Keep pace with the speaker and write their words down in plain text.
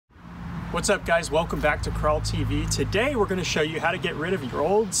What's up guys, welcome back to Crawl TV. Today we're going to show you how to get rid of your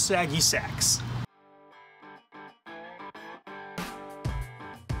old saggy sacks.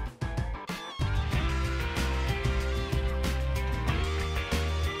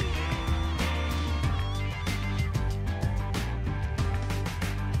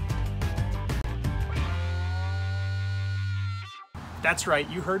 That's right,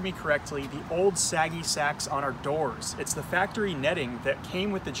 you heard me correctly, the old saggy sacks on our doors. It's the factory netting that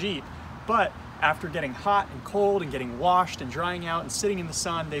came with the Jeep, but after getting hot and cold and getting washed and drying out and sitting in the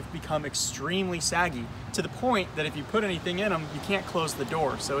sun, they've become extremely saggy to the point that if you put anything in them, you can't close the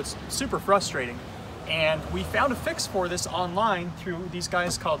door. So it's super frustrating. And we found a fix for this online through these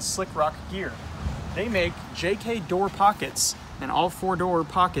guys called Slick Rock Gear. They make JK door pockets, and all 4 door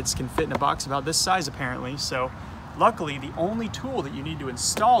pockets can fit in a box about this size apparently. So luckily, the only tool that you need to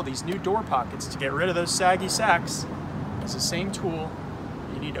install these new door pockets to get rid of those saggy sacks is the same tool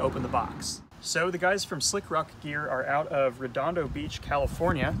you need to open the box. So the guys from Slick Rock Gear are out of Redondo Beach,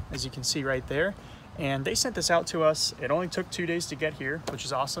 California, as you can see right there. And they sent this out to us. It only took 2 days to get here, which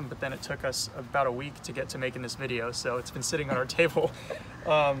is awesome, but then it took us about a week to get to making this video, so it's been sitting on our table.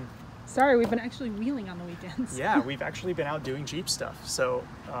 Sorry, we've been actually wheeling on the weekends. Yeah, we've actually been out doing Jeep stuff. So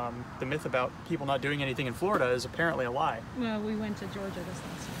the myth about people not doing anything in Florida is apparently a lie. Well, we went to Georgia this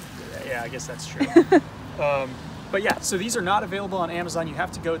last time. Yeah, I guess that's true. But yeah, so these are not available on Amazon. You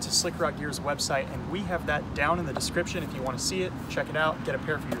have to go to Slick Rock Gear's website, and we have that down in the description if you want to see it. Check it out, get a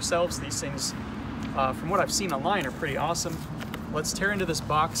pair for yourselves. These things, from what I've seen online, are pretty awesome. Let's tear into this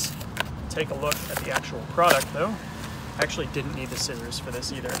box, take a look at the actual product though. I actually didn't need the scissors for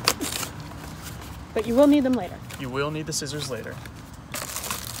this either. But you will need them later. You will need the scissors later.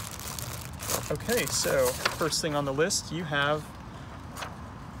 Okay, so first thing on the list, you have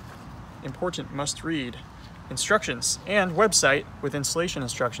important must-read instructions and website with installation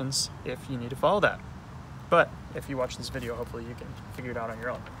instructions if you need to follow that. But if you watch this video, hopefully you can figure it out on your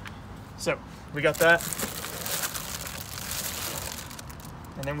own. So we got that.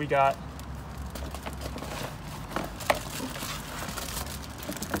 And then we got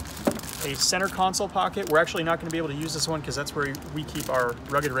a center console pocket. We're actually not going to be able to use this one because that's where we keep our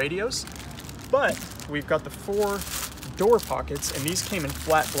rugged radios. But we've got the 4 door pockets, and these came in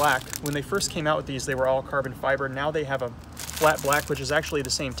flat black. When they first came out with these, they were all carbon fiber. Now they have a flat black, which is actually the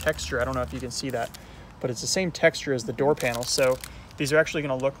same texture. I don't know if you can see that, but it's the same texture as the door panel. So these are actually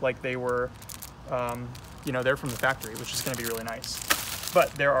going to look like they were, you know, they're from the factory, which is going to be really nice. But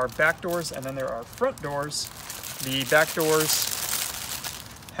there are back doors and then there are front doors. The back doors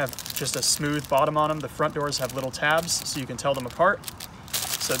have just a smooth bottom on them. The front doors have little tabs so you can tell them apart.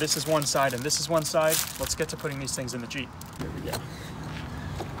 So this is one side and this is one side. Let's get to putting these things in the Jeep. Here we go.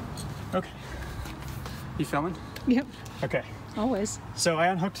 Okay. You filming? Yep. Okay. Always. So I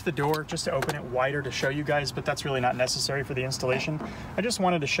unhooked the door just to open it wider to show you guys, but that's really not necessary for the installation. I just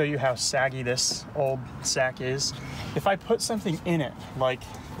wanted to show you how saggy this old sack is. If I put something in it, like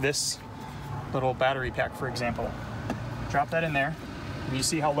this little battery pack, for example, drop that in there, and you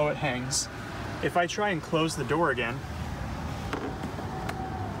see how low it hangs. If I try and close the door again,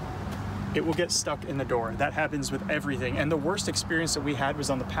 it will get stuck in the door. That happens with everything. And the worst experience that we had was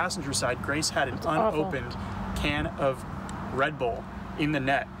on the passenger side. Grace had an unopened can of Red Bull in the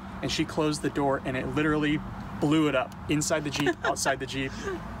net, and she closed the door and it literally blew it up inside the Jeep, outside the Jeep.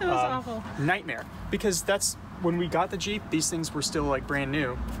 That was awful. Nightmare. Because that's when we got the Jeep, these things were still like brand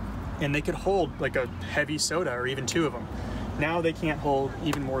new and they could hold like a heavy soda or even 2 of them. Now they can't hold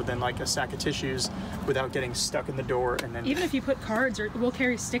even more than like a sack of tissues without getting stuck in the door. And then even if you put cards, or we'll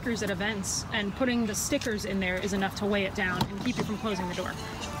carry stickers at events, and putting the stickers in there is enough to weigh it down and keep you from closing the door.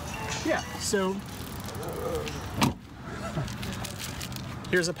 Yeah, so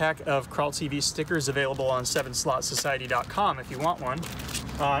here's a pack of Crawl TV stickers available on 7slotsociety.com if you want one.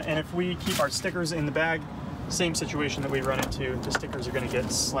 And if we keep our stickers in the bag, same situation that we run into, the stickers are going to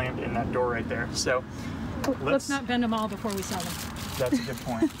get slammed in that door right there. So let's not bend them all before we sell them. That's a good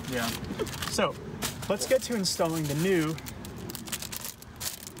point, yeah. So let's get to installing the new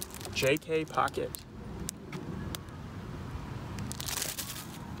JK Pocket.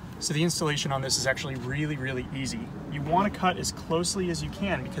 So the installation on this is actually really, really easy. You want to cut as closely as you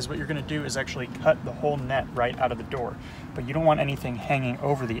can because what you're going to do is actually cut the whole net right out of the door. But you don't want anything hanging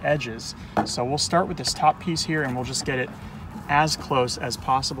over the edges. So we'll start with this top piece here and we'll just get it as close as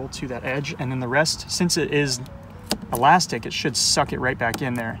possible to that edge. And then the rest, since it is elastic, it should suck it right back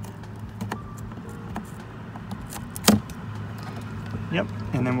in there. Yep,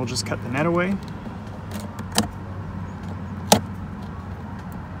 and then we'll just cut the net away.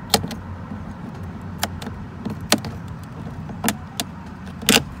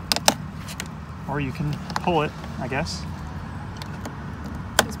 or you can pull it, I guess.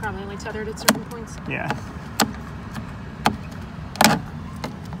 It's probably only tethered at certain points. Yeah.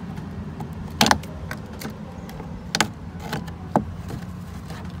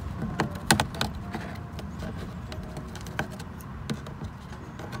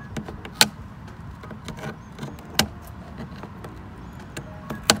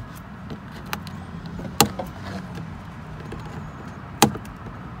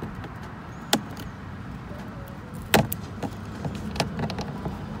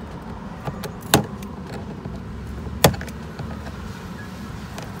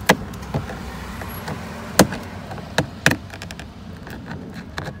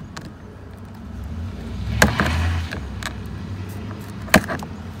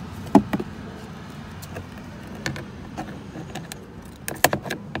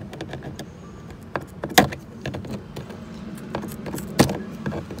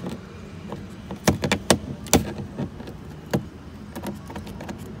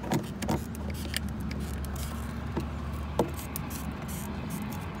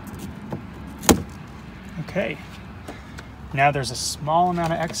 Okay, now there's a small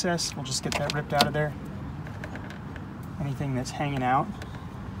amount of excess. We'll just get that ripped out of there. Anything that's hanging out.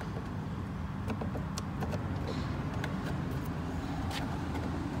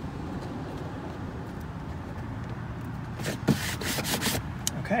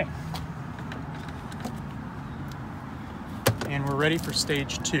 Okay. And we're ready for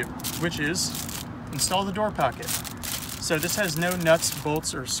stage 2, which is install the door pocket. So this has no nuts,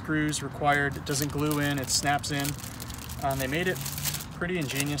 bolts, or screws required. It doesn't glue in, it snaps in. They made it pretty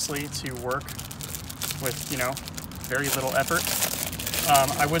ingeniously to work with, you know, very little effort.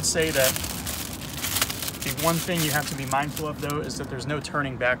 I would say that the one thing you have to be mindful of, though, is that there's no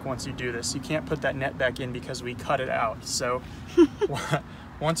turning back once you do this. You can't put that net back in because we cut it out. So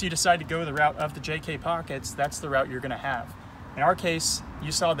once you decide to go the route of the JK pockets, that's the route you're gonna have. In our case,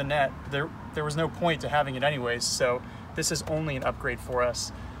 you saw the net. There was no point to having it anyways, so this is only an upgrade for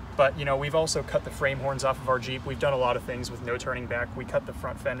us. But, you know, we've also cut the frame horns off of our Jeep. We've done a lot of things with no turning back. We cut the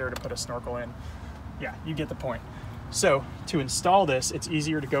front fender to put a snorkel in. Yeah, you get the point. So to install this, it's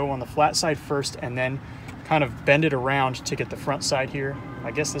easier to go on the flat side first and then kind of bend it around to get the front side here.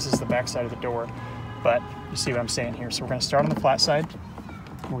 I guess this is the back side of the door, but you see what I'm saying here. So we're gonna start on the flat side.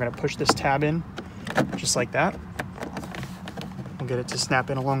 We're gonna push this tab in just like that. We'll get it to snap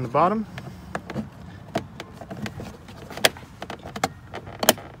in along the bottom.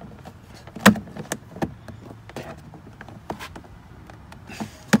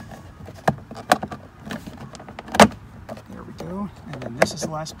 And then this is the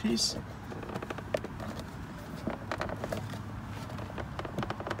last piece.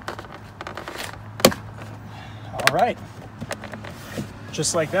 All right,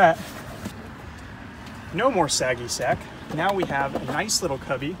 just like that. No more saggy sack. Now we have a nice little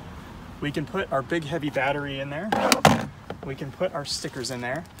cubby. We can put our big heavy battery in there. We can put our stickers in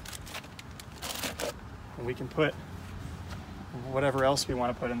there. And we can put whatever else we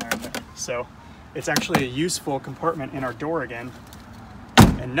want to put in there. So it's actually a useful compartment in our door again,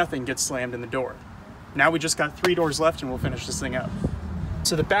 and nothing gets slammed in the door. Now we just got 3 doors left and we'll finish this thing up.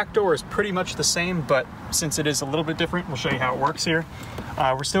 So the back door is pretty much the same, but since it is a little bit different, we'll show you how it works here.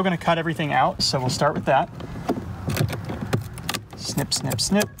 We're still gonna cut everything out, so we'll start with that. Snip, snip,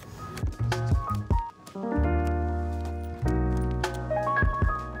 snip.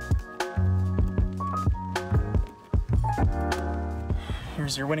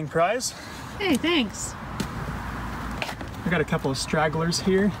 Here's your winning prize. Hey, thanks. We got a couple of stragglers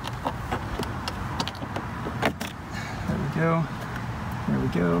here. There we go. There we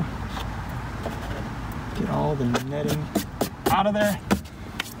go. Get all the netting out of there.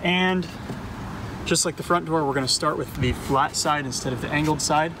 And just like the front door, we're going to start with the flat side instead of the angled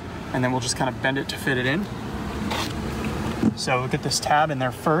side, and then we'll just kind of bend it to fit it in. So we'll get this tab in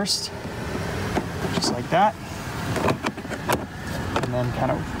there first, just like that. And then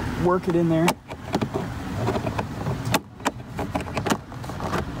kind of work it in there.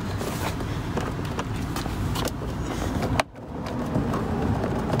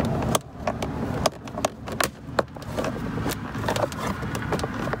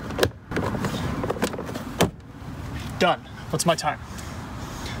 Done. What's my time?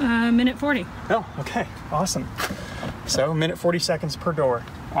 Minute 40. Oh, okay, awesome. So, minute 40 seconds per door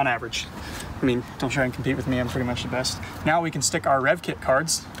on average. I mean, don't try and compete with me, I'm pretty much the best. Now we can stick our rev kit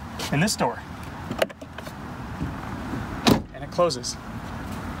cards in this door. And it closes.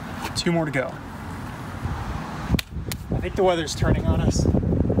 2 more to go. I think the weather's turning on us.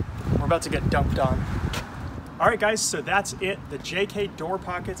 We're about to get dumped on. All right, guys, so that's it. The JK door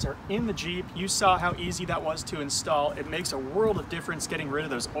pockets are in the Jeep. You saw how easy that was to install. It makes a world of difference getting rid of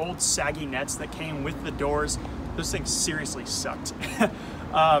those old saggy nets that came with the doors. Those things seriously sucked.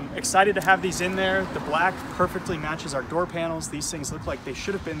 Excited to have these in there. The black perfectly matches our door panels. These things look like they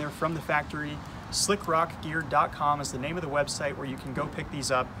should have been there from the factory. Slickrockgear.com is the name of the website where you can go pick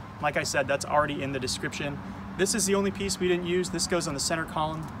these up. Like I said, that's already in the description. This is the only piece we didn't use. This goes on the center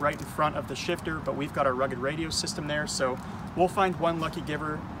column right in front of the shifter, but we've got our rugged radio system there, so we'll find one lucky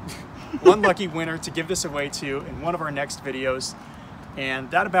giver, one lucky winner to give this away to in one of our next videos.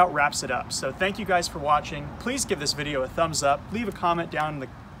 And that about wraps it up. So thank you guys for watching. Please give this video a thumbs up, leave a comment down in the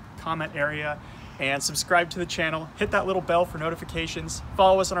comment area, and subscribe to the channel. Hit that little bell for notifications.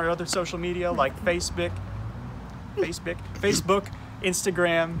 Follow us on our other social media like Facebook, Instagram,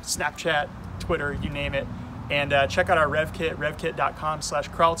 Snapchat, Twitter, you name it. And check out our rev kit,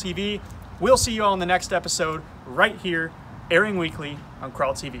 revkit.com/crawltv. We'll see you all in the next episode right here, airing weekly on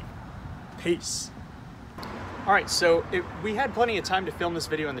Crawl TV. Peace. All right, so we had plenty of time to film this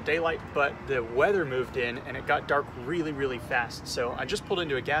video in the daylight, but the weather moved in and it got dark really, really fast. So I just pulled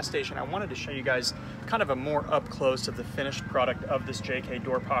into a gas station. I wanted to show you guys kind of a more up close of the finished product of this JK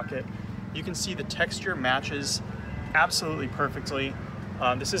door pocket. You can see the texture matches absolutely perfectly.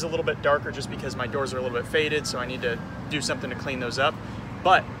 This is a little bit darker just because my doors are a little bit faded, so I need to do something to clean those up.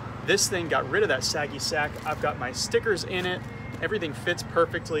 But this thing got rid of that saggy sack. I've got my stickers in it. Everything fits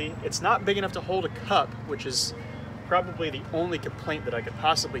perfectly. It's not big enough to hold a cup, which is probably the only complaint that I could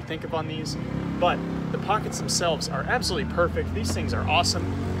possibly think of on these. But the pockets themselves are absolutely perfect. These things are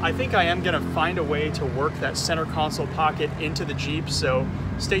awesome. I think I am gonna find a way to work that center console pocket into the Jeep, so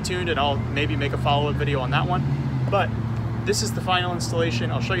stay tuned and I'll maybe make a follow-up video on that one. But this is the final installation.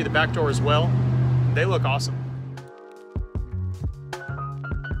 I'll show you the back door as well. They look awesome.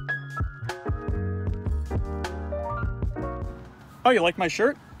 Oh, you like my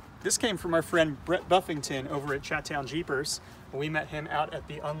shirt? This came from our friend Brett Buffington over at Chattown Jeepers. We met him out at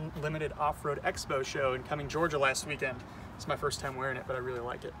the Unlimited Off-Road Expo show in Cumming, Georgia last weekend. It's my first time wearing it, but I really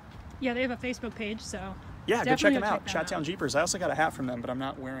like it. Yeah, they have a Facebook page, so yeah, go check them out. Chattown Jeepers. I also got a hat from them, but I'm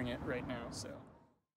not wearing it right now, so.